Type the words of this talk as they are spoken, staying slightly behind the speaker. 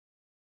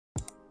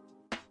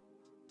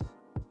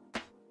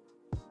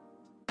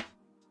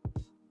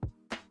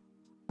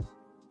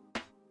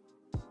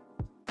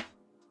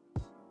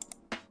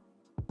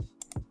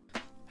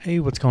Hey,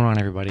 what's going on,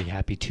 everybody?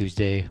 Happy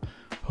Tuesday.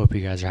 Hope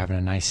you guys are having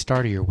a nice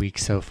start of your week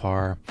so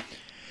far.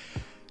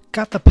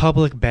 Got the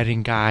public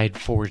betting guide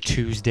for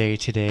Tuesday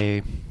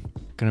today.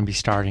 Going to be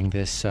starting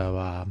this,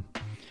 so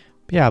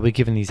yeah, I'll be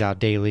giving these out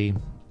daily.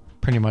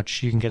 Pretty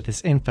much you can get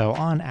this info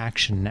on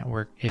Action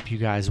Network if you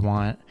guys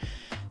want.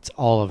 It's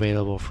all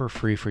available for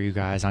free for you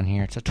guys on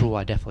here. It's a tool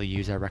I definitely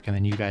use. I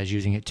recommend you guys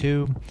using it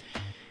too.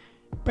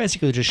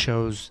 Basically just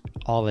shows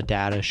all the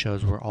data,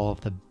 shows where all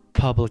of the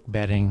public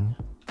betting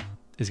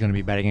is going to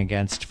be betting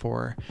against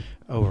for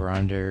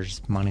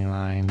over-unders, money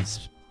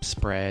lines,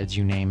 spreads,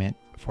 you name it,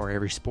 for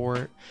every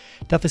sport.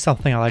 Definitely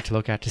something I like to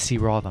look at to see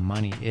where all the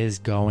money is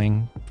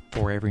going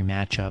for every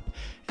matchup.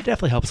 It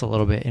definitely helps a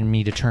little bit in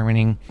me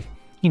determining,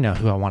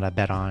 who I want to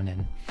bet on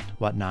and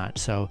whatnot.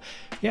 So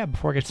yeah,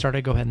 before I get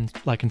started, go ahead and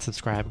like and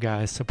subscribe,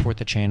 guys. Support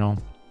the channel.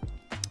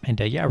 And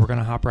yeah, we're going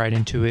to hop right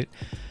into it.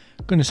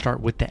 I'm going to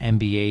start with the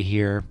NBA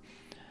here.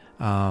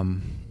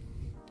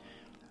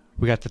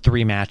 We got the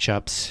three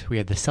matchups. We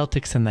have the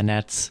Celtics and the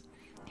Nets.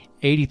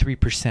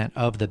 83%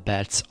 of the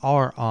bets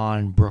are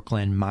on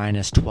Brooklyn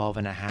minus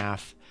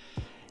 12.5.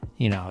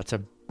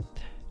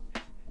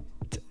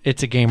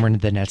 It's a game where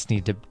the Nets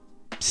need to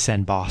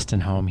send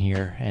Boston home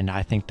here, and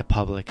I think the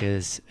public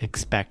is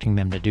expecting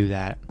them to do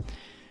that.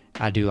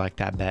 I do like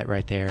that bet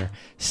right there.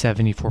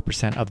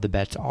 74% of the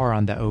bets are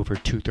on the over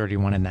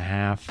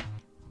 231.5.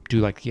 Do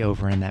like the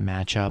over in that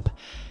matchup.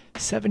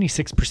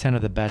 76%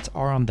 of the bets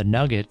are on the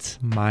Nuggets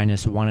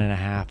minus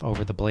 1.5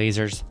 over the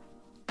Blazers.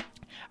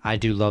 I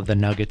do love the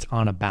Nuggets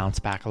on a bounce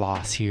back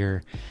loss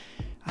here.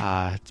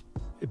 It's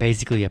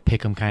basically a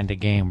pick 'em kind of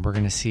game. We're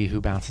going to see who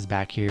bounces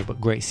back here,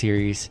 but great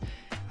series.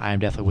 I am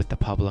definitely with the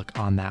public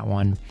on that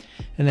one.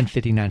 And then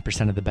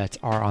 59% of the bets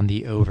are on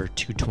the over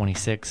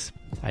 226.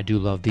 I do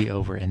love the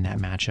over in that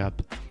matchup.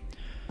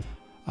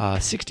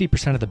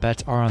 60% of the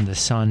bets are on the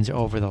Suns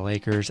over the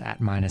Lakers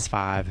at minus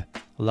 5.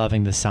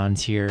 Loving the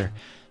Suns here.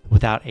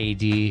 Without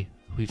AD,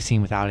 we've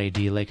seen without AD,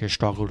 Lakers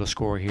struggle to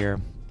score here.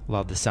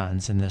 Love the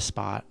Suns in this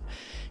spot.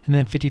 And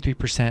then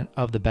 53%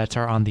 of the bets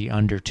are on the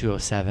under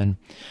 207.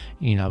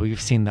 We've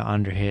seen the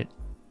under hit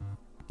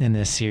in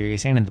this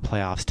series and in the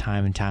playoffs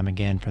time and time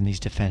again from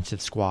these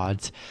defensive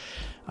squads.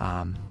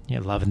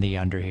 Loving the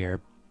under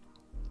here.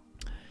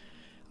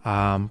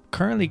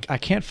 Currently, I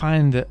can't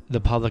find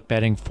the public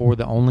betting for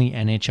the only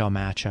NHL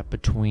matchup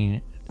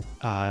between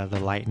the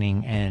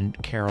Lightning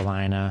and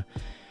Carolina.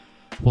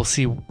 We'll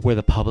see where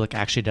the public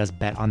actually does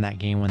bet on that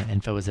game when the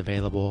info is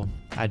available.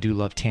 I do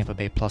love Tampa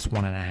Bay plus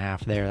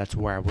 1.5 there. That's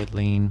where I would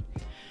lean.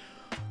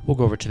 We'll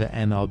go over to the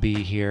MLB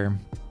here.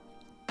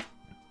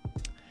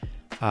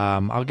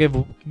 I'll give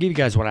you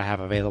guys what I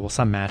have available.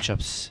 Some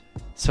matchups,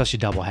 especially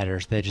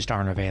doubleheaders, they just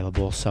aren't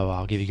available. So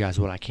I'll give you guys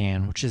what I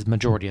can, which is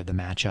majority of the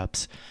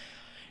matchups.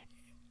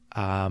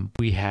 I'll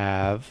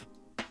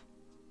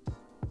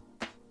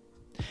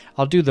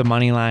do the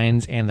money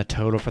lines and the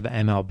total for the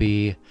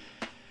MLB.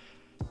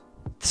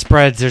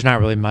 Spreads, there's not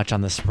really much on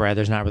the spread.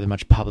 There's not really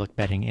much public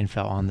betting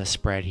info on the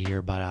spread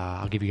here, but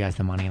I'll give you guys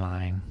the money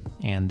line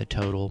and the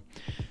total.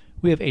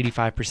 We have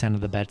 85%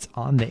 of the bets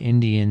on the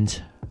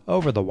Indians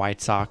over the White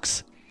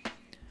Sox.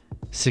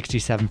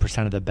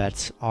 67% of the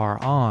bets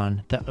are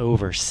on the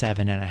over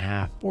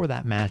 7.5 for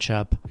that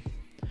matchup.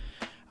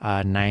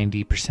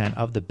 90%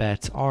 of the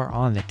bets are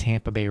on the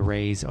Tampa Bay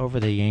Rays over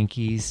the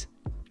Yankees.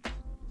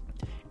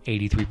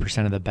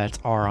 83% of the bets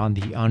are on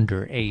the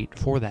under 8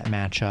 for that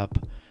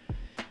matchup.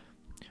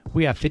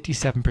 We have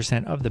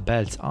 57% of the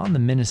bets on the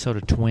Minnesota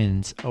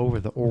Twins over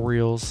the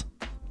Orioles.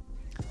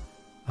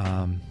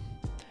 No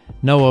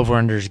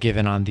over-unders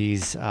given on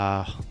these.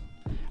 I'll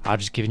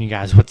just giving you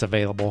guys what's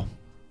available.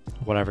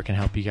 Whatever can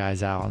help you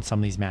guys out on some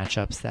of these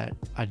matchups that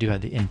I do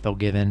have the info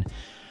given.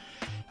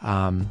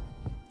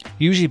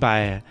 Usually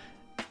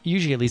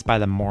at least by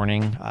the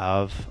morning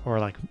of,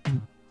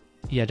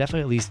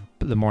 definitely at least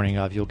the morning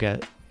of, you'll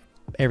get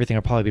everything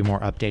will probably be more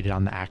updated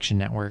on the Action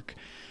Network.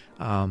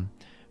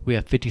 We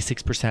have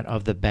 56%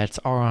 of the bets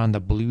are on the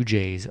Blue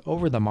Jays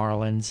over the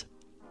Marlins.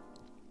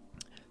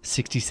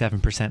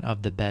 67%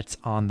 of the bets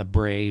on the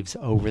Braves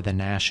over the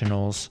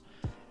Nationals.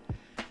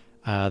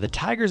 The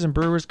Tigers and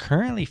Brewers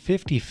currently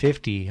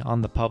 50-50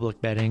 on the public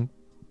betting.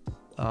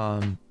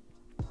 I'd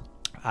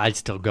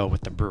still go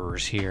with the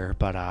Brewers here,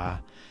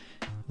 but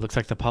looks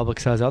like the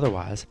public says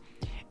otherwise.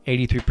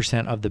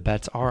 83% of the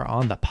bets are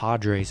on the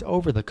Padres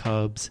over the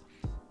Cubs.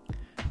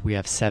 We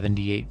have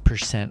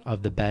 78%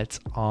 of the bets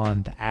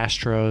on the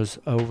Astros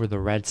over the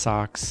Red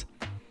Sox.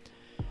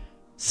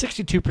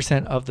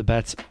 62% of the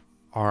bets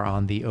are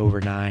on the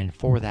over 9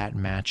 for that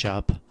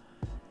matchup.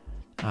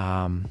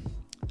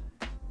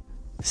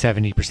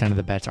 70% of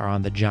the bets are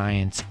on the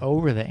Giants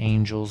over the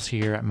Angels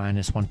here at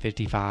minus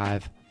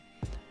 155.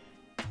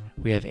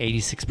 We have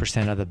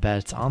 86% of the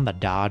bets on the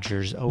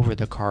Dodgers over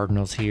the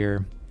Cardinals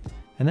here.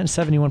 And then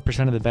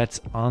 71% of the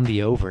bets on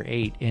the over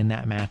 8 in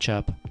that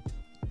matchup.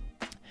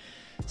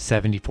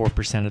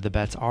 74% of the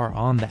bets are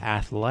on the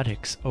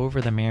Athletics over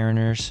the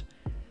Mariners.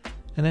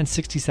 And then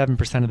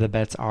 67% of the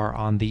bets are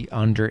on the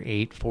under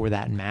 8 for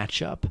that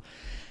matchup.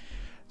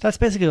 that's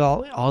basically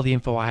all the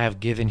info I have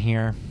given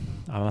here.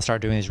 I'm going to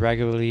start doing these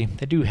regularly.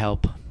 They do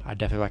help. I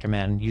definitely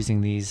recommend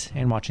using these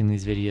and watching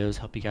these videos,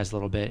 help you guys a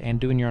little bit, and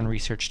doing your own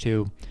research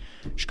too.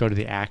 Just go to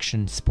the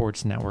Action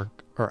Sports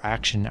Network or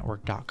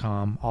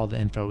actionnetwork.com. All the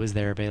info is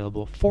there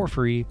available for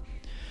free.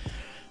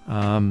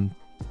 And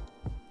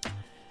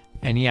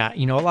yeah,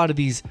 a lot of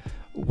these,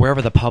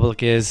 wherever the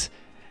public is,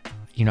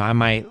 I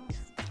might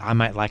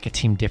like a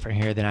team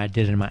different here than I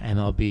did in my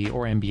MLB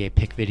or NBA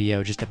pick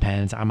video. Just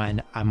depends. I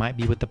might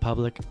be with the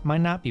public,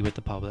 might not be with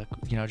the public.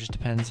 It just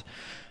depends.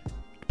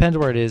 Depends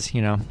where it is,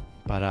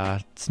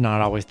 But it's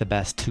not always the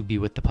best to be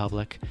with the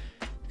public,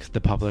 because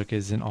the public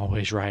isn't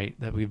always right.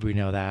 That we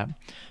know that.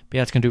 But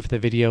yeah, that's gonna do it for the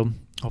video.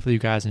 Hopefully you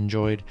guys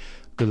enjoyed.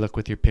 Good luck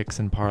with your picks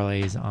and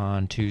parlays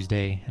on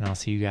Tuesday, and I'll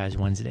see you guys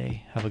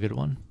Wednesday. Have a good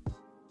one.